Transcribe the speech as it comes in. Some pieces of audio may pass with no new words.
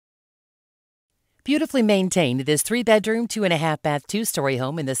Beautifully maintained, this 3-bedroom, 2.5-bath, 2-story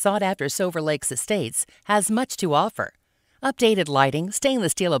home in the sought-after Silver Lakes Estates has much to offer. Updated lighting,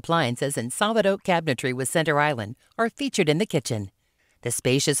 stainless steel appliances, and solid oak cabinetry with center island are featured in the kitchen. The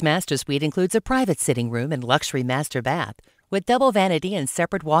spacious master suite includes a private sitting room and luxury master bath with double vanity and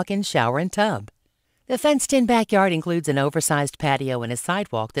separate walk-in shower and tub. The fenced-in backyard includes an oversized patio and a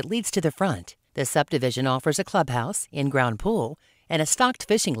sidewalk that leads to the front. The subdivision offers a clubhouse, in-ground pool, and a stocked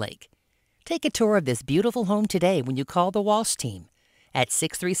fishing lake. Take a tour of this beautiful home today when you call the Walsh team at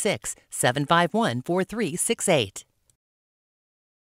 636-751-4368.